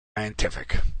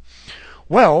scientific.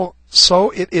 Well, so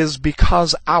it is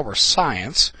because our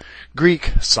science,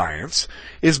 Greek science,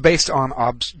 is based on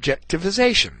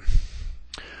objectivization,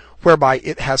 whereby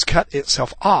it has cut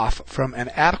itself off from an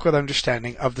adequate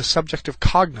understanding of the subjective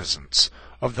cognizance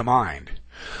of the mind.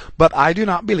 But I do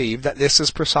not believe that this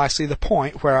is precisely the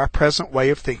point where our present way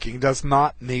of thinking does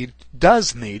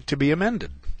need to be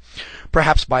amended,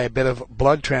 perhaps by a bit of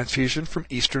blood transfusion from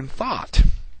Eastern thought.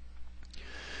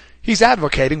 He's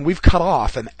advocating we've cut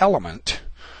off an element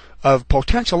of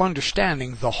potential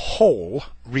understanding the whole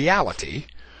reality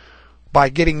by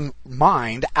getting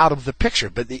mind out of the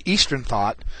picture. But the Eastern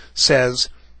thought says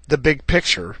the big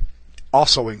picture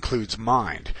also includes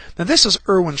mind. Now this is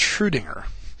Erwin Schrödinger.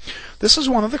 This is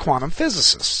one of the quantum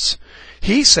physicists.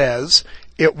 He says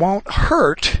it won't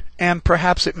hurt, and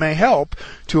perhaps it may help,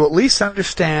 to at least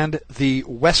understand the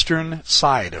Western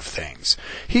side of things.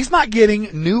 He's not getting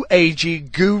New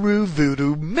Agey, guru,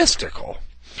 voodoo, mystical.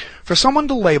 For someone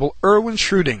to label Erwin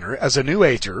Schrödinger as a New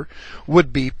Ager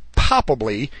would be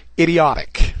palpably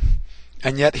idiotic.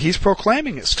 And yet he's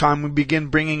proclaiming it's time we begin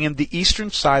bringing in the Eastern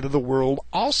side of the world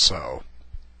also.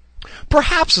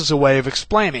 Perhaps as a way of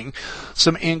explaining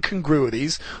some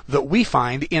incongruities that we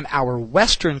find in our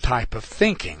Western type of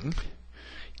thinking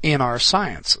in our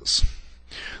sciences.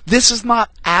 This is not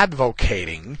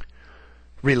advocating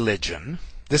religion.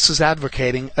 This is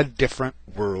advocating a different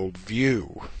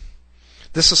worldview.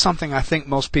 This is something I think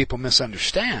most people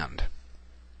misunderstand.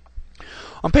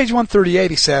 On page 138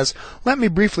 he says, "Let me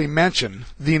briefly mention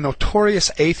the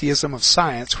notorious atheism of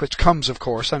science, which comes, of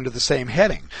course, under the same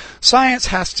heading. Science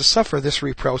has to suffer this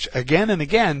reproach again and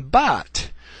again, but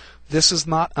this is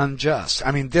not unjust.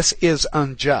 This is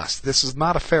unjust. This is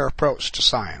not a fair approach to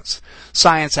science.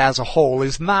 Science as a whole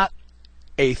is not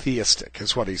atheistic,"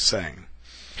 is what he's saying.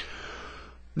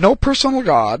 "No personal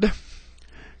God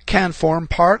can form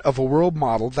part of a world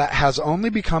model that has only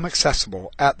become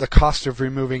accessible at the cost of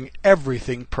removing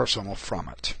everything personal from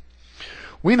it.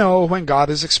 We know when God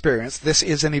is experienced, this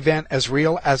is an event as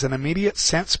real as an immediate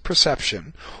sense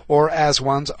perception or as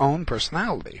one's own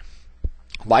personality.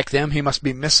 Like them, he must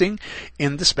be missing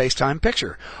in the space-time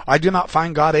picture. I do not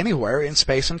find God anywhere in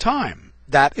space and time.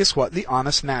 That is what the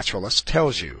honest naturalist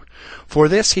tells you. For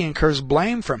this he incurs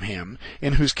blame from him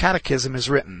in whose catechism is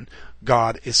written,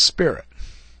 God is spirit."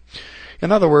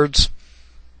 In other words,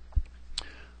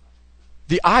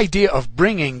 the idea of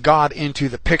bringing God into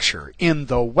the picture in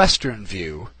the Western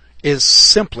view is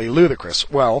simply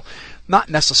ludicrous. Well, not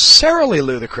necessarily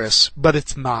ludicrous, but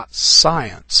it's not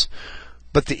science.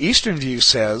 But the Eastern view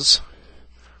says,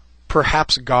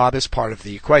 perhaps God is part of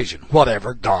the equation,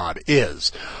 whatever God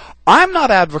is. I'm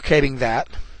not advocating that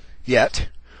yet.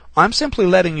 I'm simply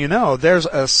letting you know there's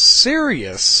a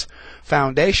serious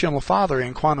foundational father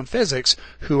in quantum physics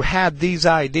who had these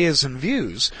ideas and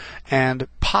views and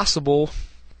possible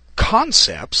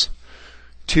concepts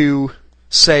to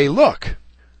say, look,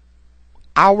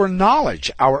 our knowledge,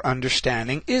 our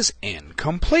understanding is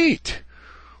incomplete.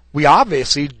 We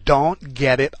obviously don't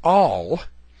get it all.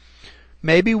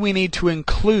 Maybe we need to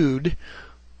include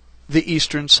the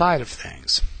Eastern side of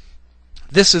things.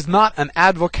 This is not an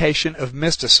advocation of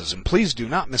mysticism. Please do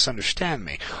not misunderstand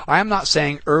me. I am not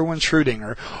saying Erwin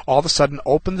Schrödinger all of a sudden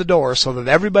opened the door so that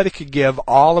everybody could give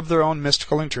all of their own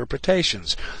mystical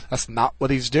interpretations. That's not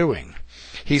what he's doing.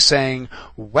 He's saying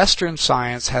Western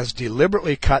science has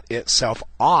deliberately cut itself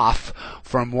off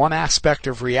from one aspect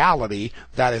of reality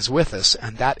that is with us,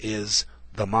 and that is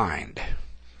the mind.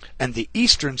 And the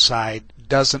Eastern side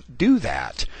doesn't do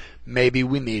that. Maybe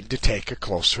we need to take a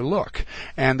closer look.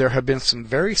 And there have been some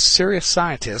very serious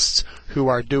scientists who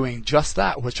are doing just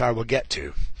that, which I will get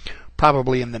to,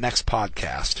 probably in the next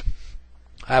podcast.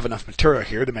 I have enough material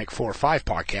here to make 4 or 5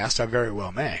 podcasts. I very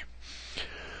well may.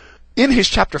 In his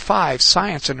chapter 5,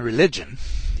 Science and Religion,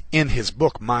 in his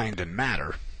book Mind and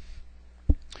Matter,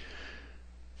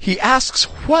 he asks,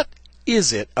 what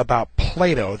is it about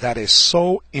Plato that is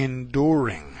so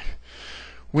enduring?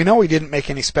 We know he didn't make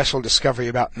any special discovery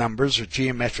about numbers or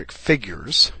geometric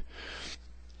figures.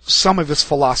 Some of his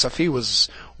philosophy was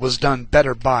done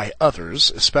better by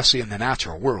others, especially in the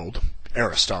natural world,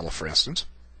 Aristotle, for instance.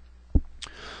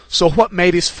 So what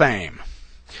made his fame?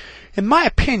 In my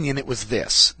opinion, it was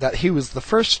this, that he was the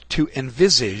first to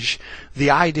envisage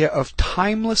the idea of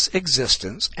timeless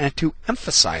existence and to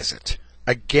emphasize it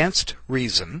against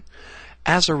reason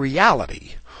as a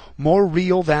reality more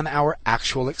real than our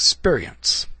actual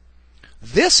experience.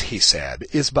 This, he said,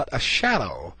 is but a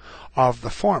shadow of the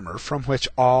former from which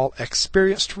all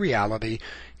experienced reality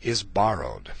is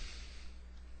borrowed.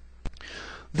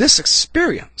 This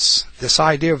experience, this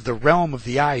idea of the realm of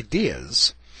the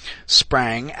ideas,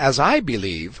 sprang, as I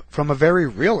believe, from a very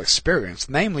real experience,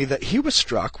 namely that he was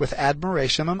struck with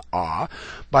admiration and awe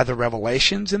by the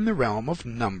revelations in the realm of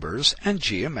numbers and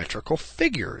geometrical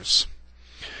figures.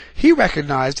 He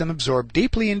recognized and absorbed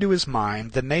deeply into his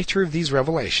mind the nature of these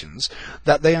revelations,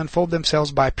 that they unfold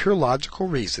themselves by pure logical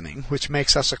reasoning, which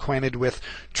makes us acquainted with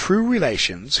true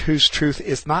relations whose truth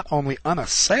is not only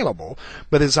unassailable,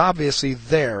 but is obviously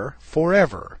there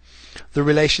forever. The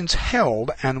relations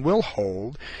held and will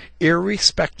hold,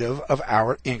 irrespective of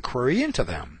our inquiry into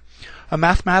them. A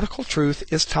mathematical truth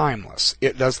is timeless.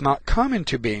 It does not come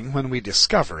into being when we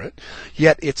discover it,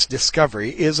 yet its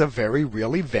discovery is a very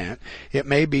real event. It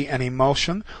may be an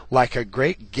emotion like a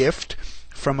great gift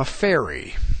from a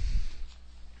fairy.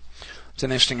 It's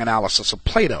an interesting analysis of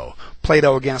Plato.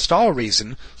 Plato, against all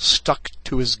reason, stuck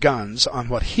to his guns on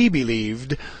what he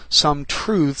believed some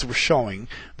truths were showing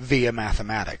via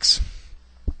mathematics.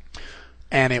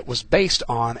 And it was based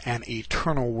on an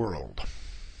eternal world.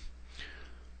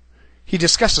 He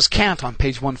discusses Kant on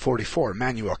page 144,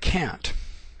 Immanuel Kant.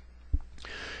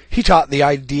 He taught the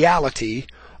ideality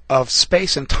of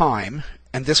space and time,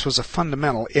 and this was a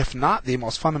fundamental, if not the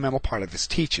most fundamental part of his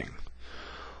teaching.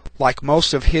 Like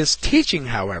most of his teaching,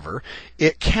 however,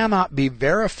 it cannot be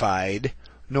verified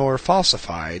nor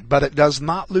falsified, but it does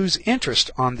not lose interest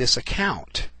on this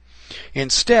account.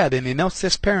 Instead, and he notes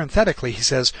this parenthetically, he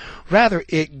says, rather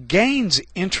it gains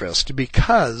interest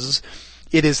because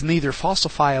it is neither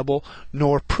falsifiable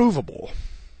nor provable.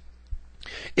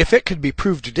 If it could be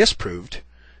proved or disproved,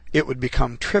 it would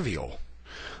become trivial.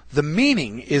 The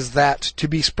meaning is that to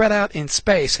be spread out in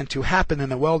space and to happen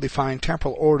in a well-defined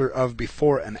temporal order of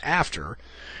before and after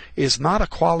is not a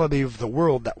quality of the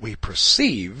world that we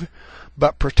perceive,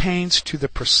 but pertains to the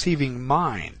perceiving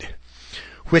mind,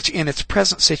 which in its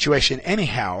present situation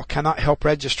anyhow cannot help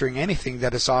registering anything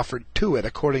that is offered to it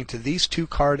according to these two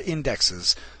card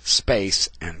indexes, space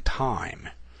and time.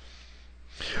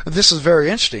 This is very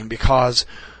interesting because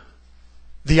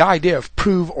the idea of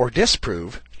prove or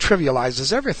disprove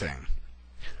trivializes everything.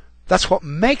 That's what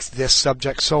makes this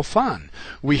subject so fun.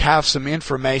 We have some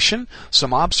information,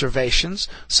 some observations,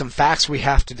 some facts we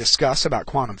have to discuss about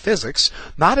quantum physics,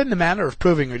 not in the manner of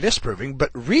proving or disproving,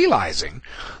 but realizing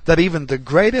that even the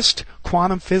greatest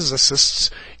quantum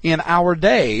physicists in our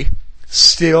day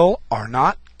still are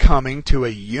not coming to a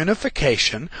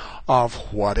unification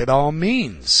of what it all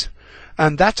means.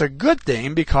 And that's a good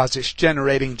thing because it's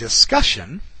generating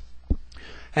discussion.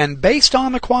 And based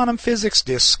on the quantum physics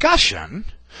discussion,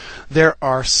 there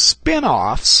are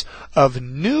spin-offs of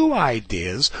new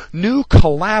ideas, new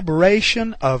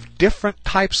collaboration of different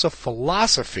types of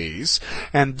philosophies,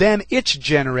 and then it's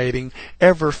generating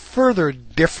ever further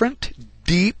different,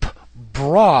 deep,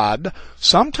 broad,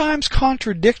 sometimes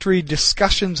contradictory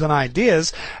discussions and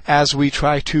ideas as we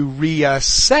try to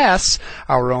reassess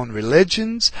our own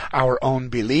religions, our own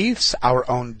beliefs, our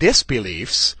own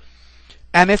disbeliefs.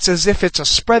 And it's as if it's a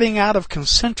spreading out of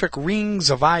concentric rings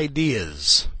of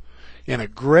ideas in a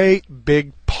great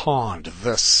big pond.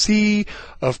 The sea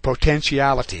of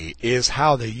potentiality is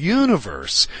how the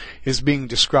universe is being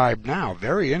described now,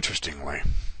 very interestingly.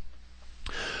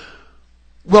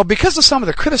 Well, because of some of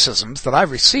the criticisms that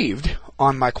I've received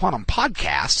on my quantum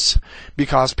podcasts,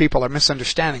 because people are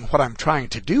misunderstanding what I'm trying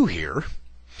to do here,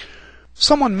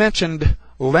 someone mentioned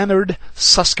Leonard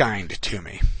Susskind to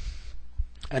me.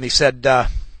 And he said,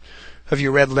 have you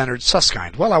read Leonard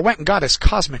Susskind? Well, I went and got his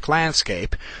Cosmic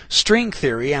Landscape, String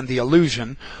Theory and the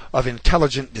Illusion of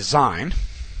Intelligent Design.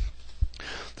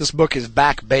 This book is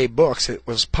Back Bay Books. It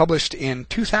was published in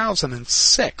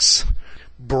 2006.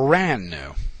 Brand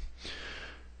new.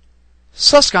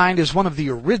 Susskind is one of the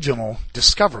original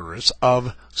discoverers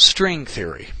of string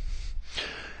theory.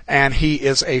 And he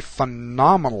is a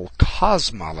phenomenal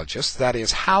cosmologist. That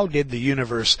is, how did the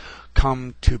universe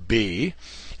come to be?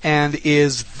 And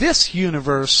is this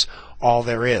universe all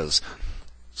there is?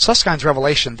 Susskind's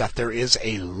revelation that there is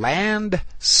a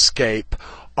landscape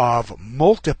of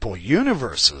multiple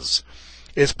universes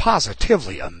is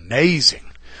positively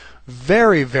amazing.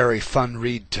 Very, very fun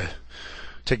read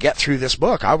to get through this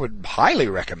book. I would highly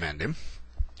recommend him.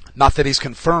 Not that he's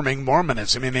confirming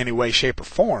Mormonism in any way, shape, or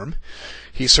form.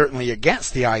 He's certainly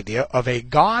against the idea of a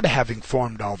God having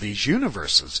formed all these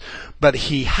universes. But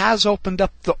he has opened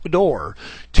up the door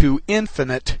to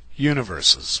infinite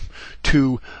universes,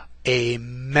 to a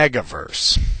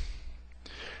megaverse.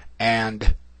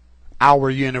 And our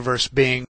universe being